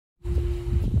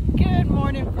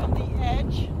morning from the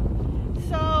edge.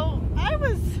 So I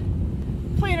was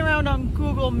playing around on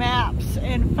Google Maps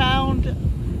and found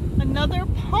another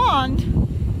pond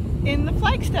in the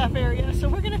Flagstaff area. So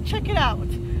we're gonna check it out.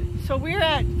 So we're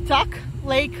at Duck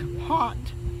Lake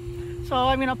Pond. So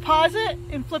I'm gonna pause it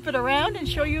and flip it around and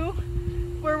show you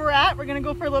where we're at. We're gonna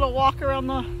go for a little walk around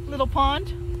the little pond.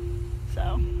 So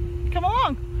come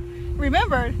along.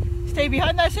 Remember, stay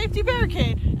behind that safety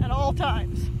barricade at all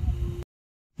times.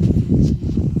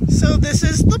 So this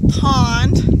is the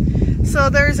pond. So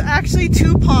there's actually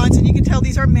two ponds, and you can tell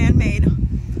these are man-made.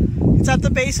 It's at the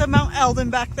base of Mount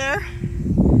Eldon back there.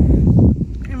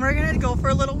 And we're gonna go for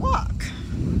a little walk.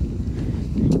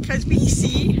 Because we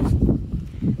see, I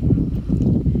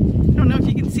don't know if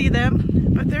you can see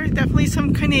them, but there's definitely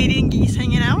some Canadian geese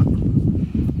hanging out.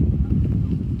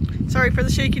 Sorry for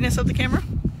the shakiness of the camera.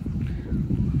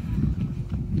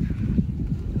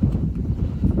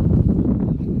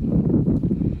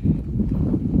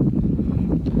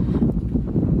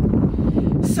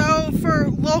 So for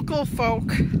local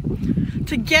folk,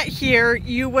 to get here,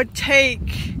 you would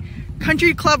take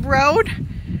Country Club Road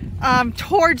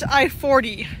towards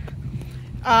I-40.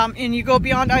 And you go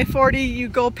beyond I-40, you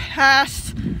go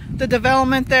past the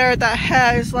development there that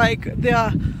has like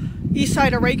the East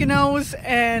Side Oreganos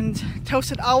and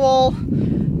Toasted Owl.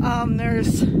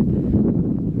 There's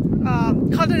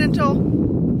Continental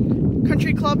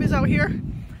Country Club is out here.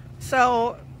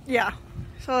 So yeah,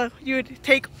 so you would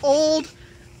take Old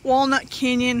Walnut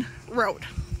Canyon Road.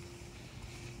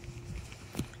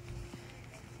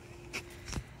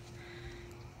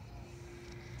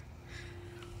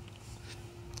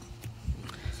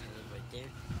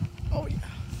 Oh yeah.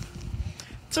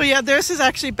 So yeah, this is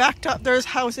actually backed up. There's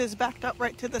houses backed up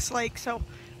right to this lake. So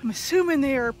I'm assuming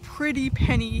they are pretty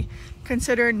penny,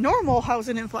 considering normal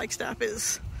housing in Flagstaff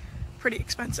is pretty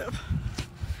expensive.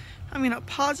 I'm gonna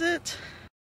pause it.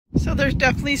 So there's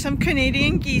definitely some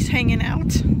Canadian geese hanging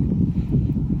out.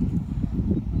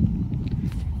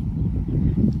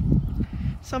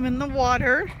 Some in the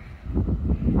water.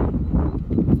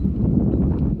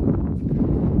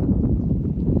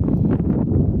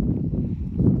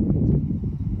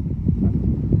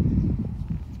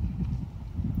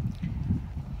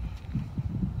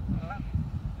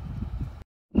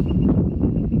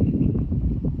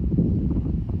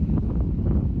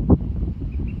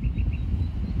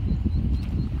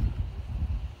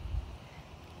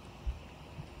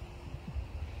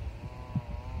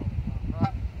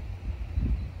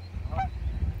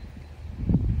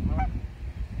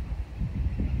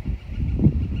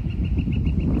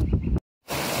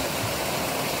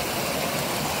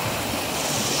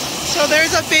 So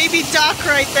there's a baby duck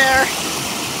right there.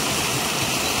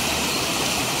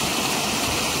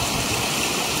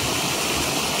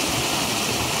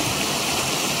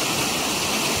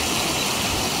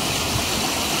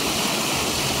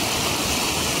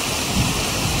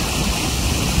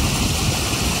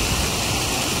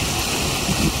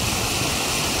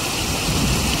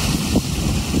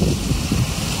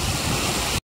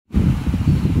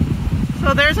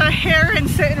 So there's a heron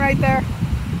sitting right there.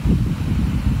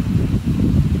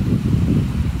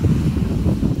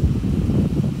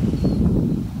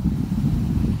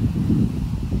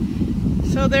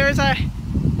 So there's a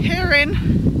heron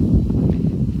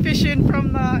fishing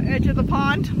from the edge of the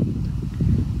pond.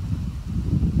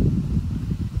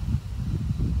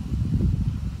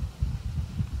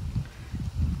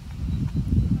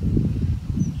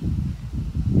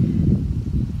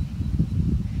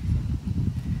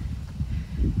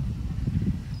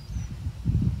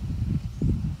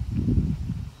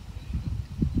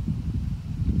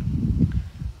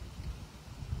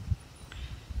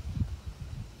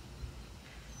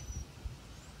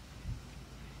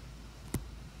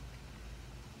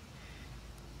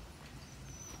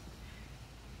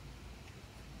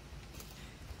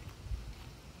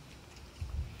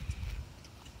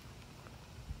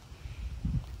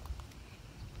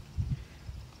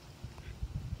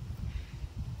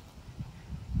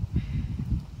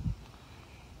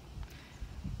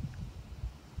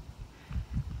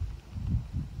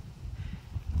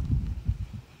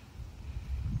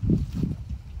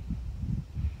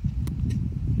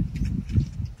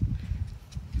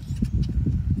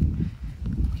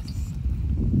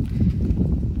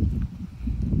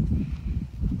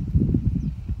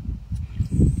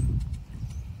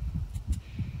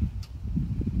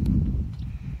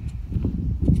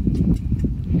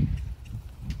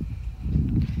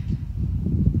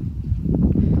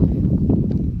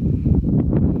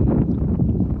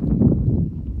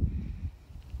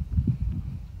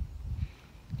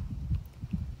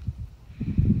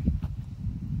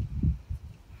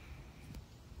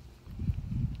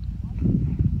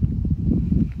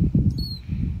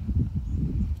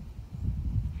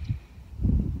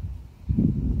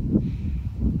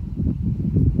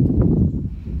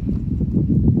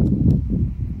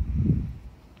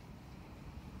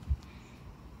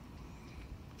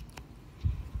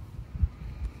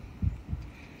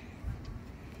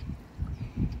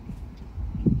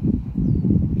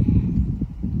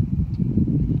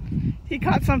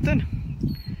 caught something.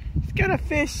 He's got a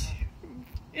fish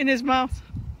in his mouth.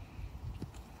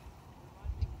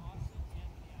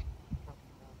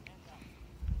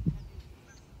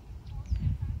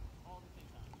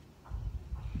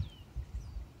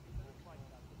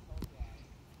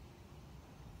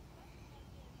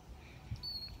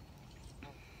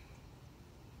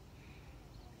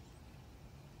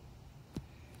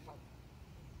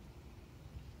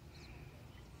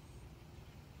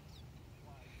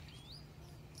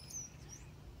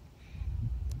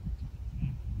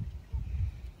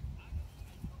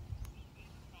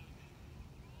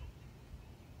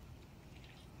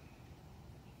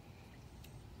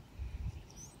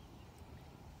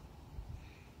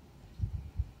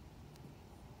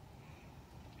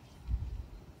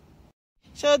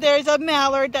 So there's a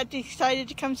mallard that decided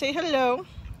to come say hello.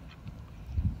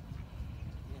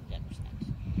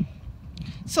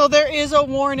 So there is a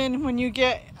warning when you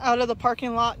get out of the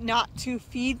parking lot not to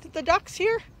feed the ducks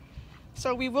here.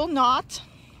 So we will not.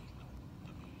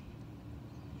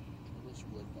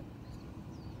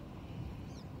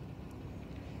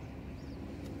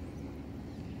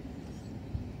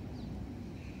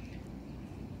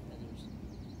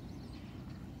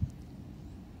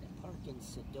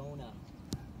 Sedona.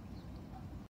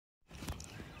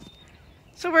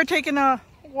 So we're taking a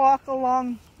walk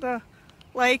along the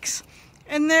lakes,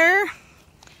 and there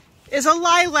is a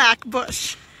lilac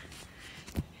bush.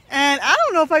 And I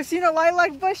don't know if I've seen a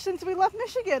lilac bush since we left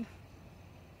Michigan.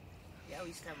 Yeah, we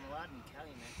used to have them a lot in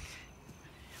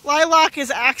Calumet. Lilac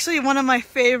is actually one of my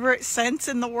favorite scents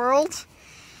in the world.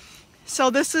 So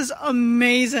this is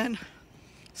amazing.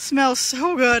 Smells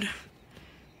so good.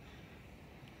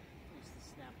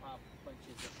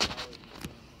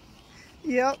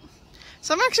 Yep.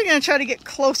 So I'm actually going to try to get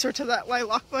closer to that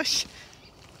lilac bush,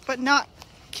 but not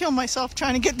kill myself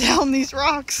trying to get down these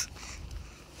rocks.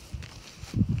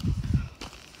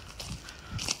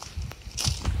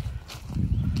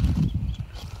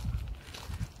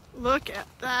 Look at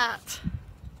that.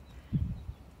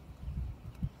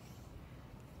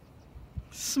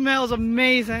 Smells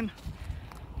amazing.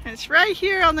 And it's right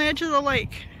here on the edge of the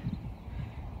lake.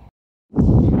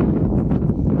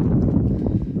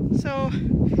 So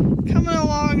coming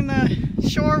along the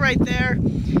shore right there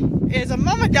is a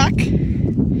mama duck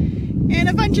and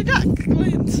a bunch of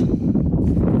ducklings.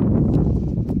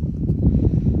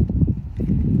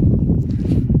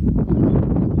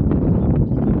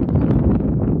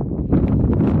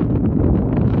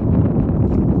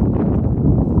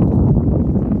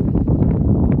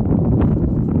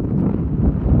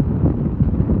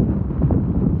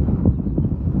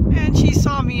 And she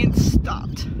saw me and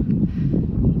stopped.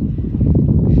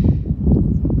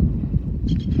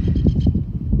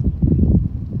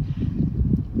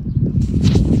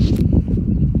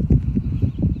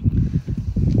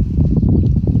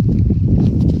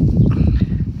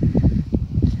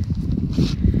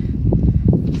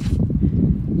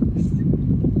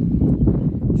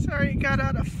 Sorry, it got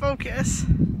out of focus.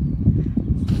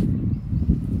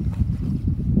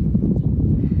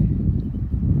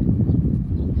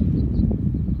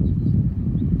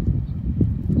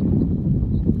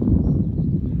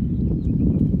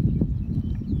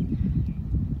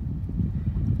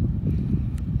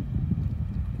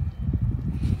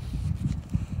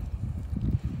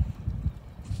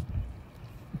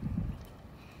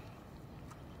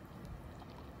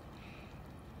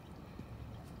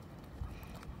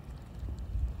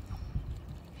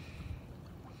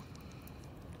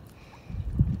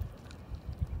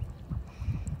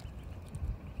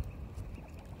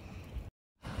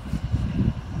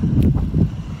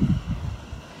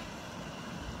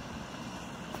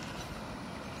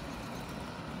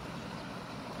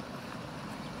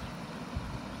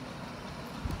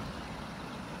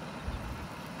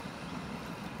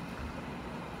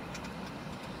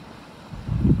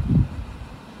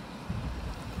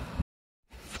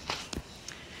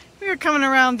 We are coming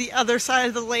around the other side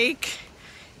of the lake,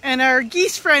 and our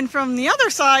geese friend from the other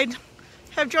side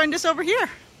have joined us over here.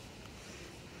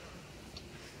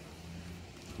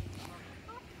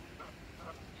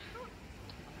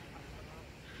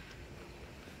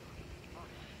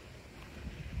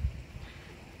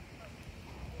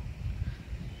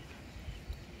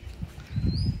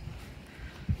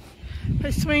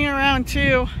 They swing around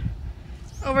too.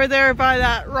 Over there by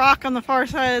that rock on the far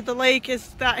side of the lake is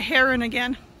that heron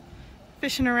again,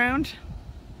 fishing around.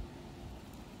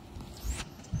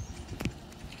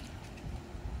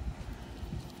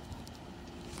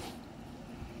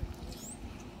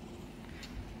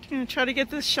 I'm gonna try to get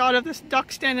this shot of this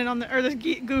duck standing on the, or this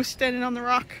goose standing on the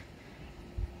rock.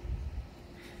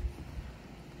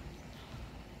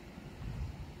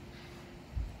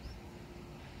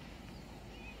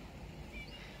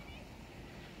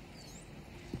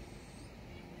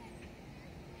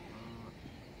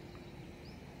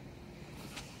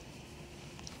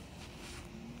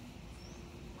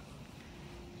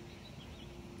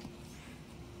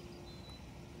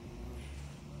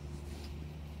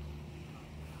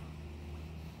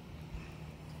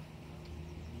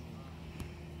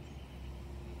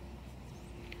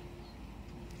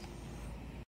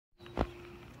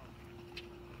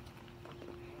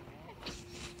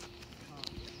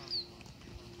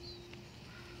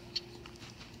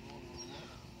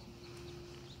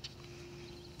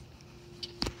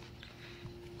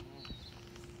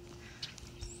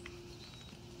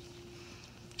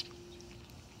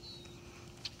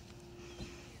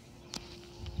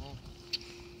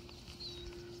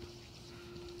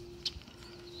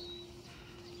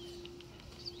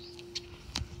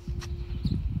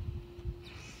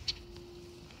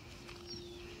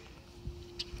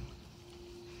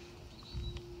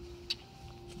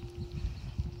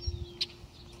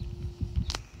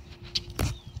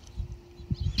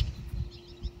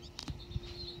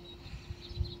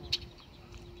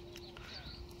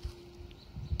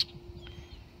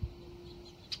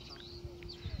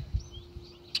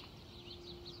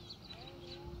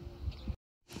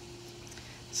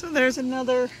 So there's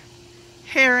another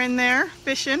heron there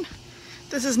fishing.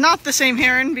 This is not the same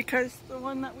heron because the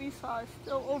one that we saw is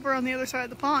still over on the other side of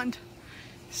the pond.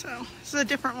 So this is a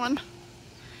different one.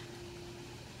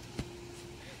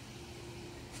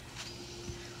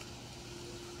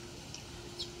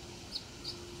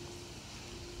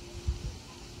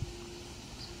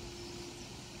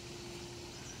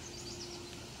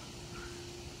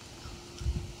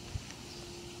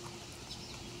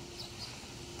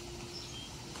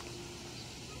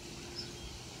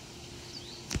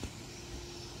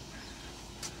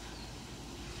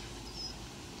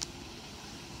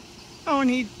 Oh, and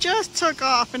he just took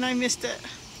off and I missed it.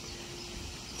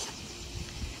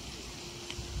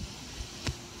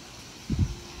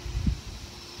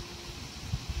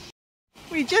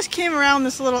 We just came around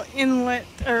this little inlet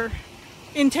or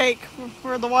intake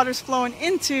where the water's flowing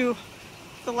into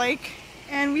the lake,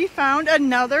 and we found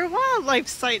another wildlife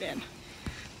sighting.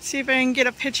 Let's see if I can get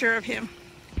a picture of him.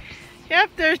 Yep,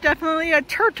 there's definitely a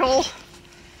turtle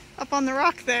up on the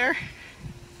rock there.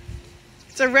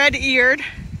 It's a red-eared.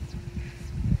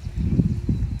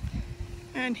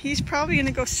 And he's probably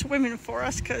gonna go swimming for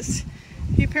us because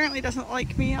he apparently doesn't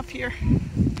like me up here.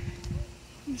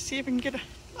 Let's see if I can get a...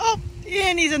 Oh,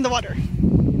 and he's in the water.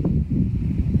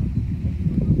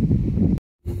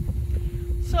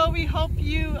 So we hope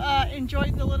you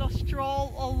enjoyed the little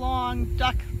stroll along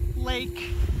Duck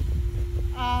Lake.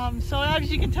 So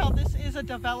as you can tell, this is a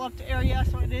developed area,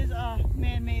 so it is a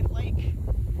man-made lake.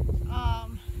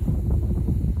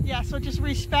 Yeah, so just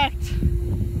respect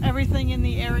everything in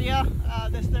the area.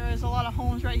 There is a lot of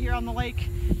homes right here on the lake,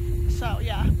 so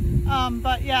yeah.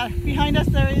 But yeah, behind us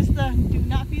there is the do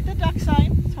not feed the duck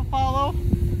sign, so follow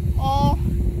all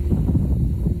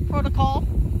protocol,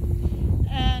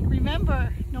 and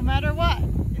remember, no matter what,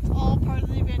 it's all part of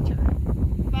the adventure.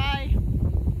 Bye.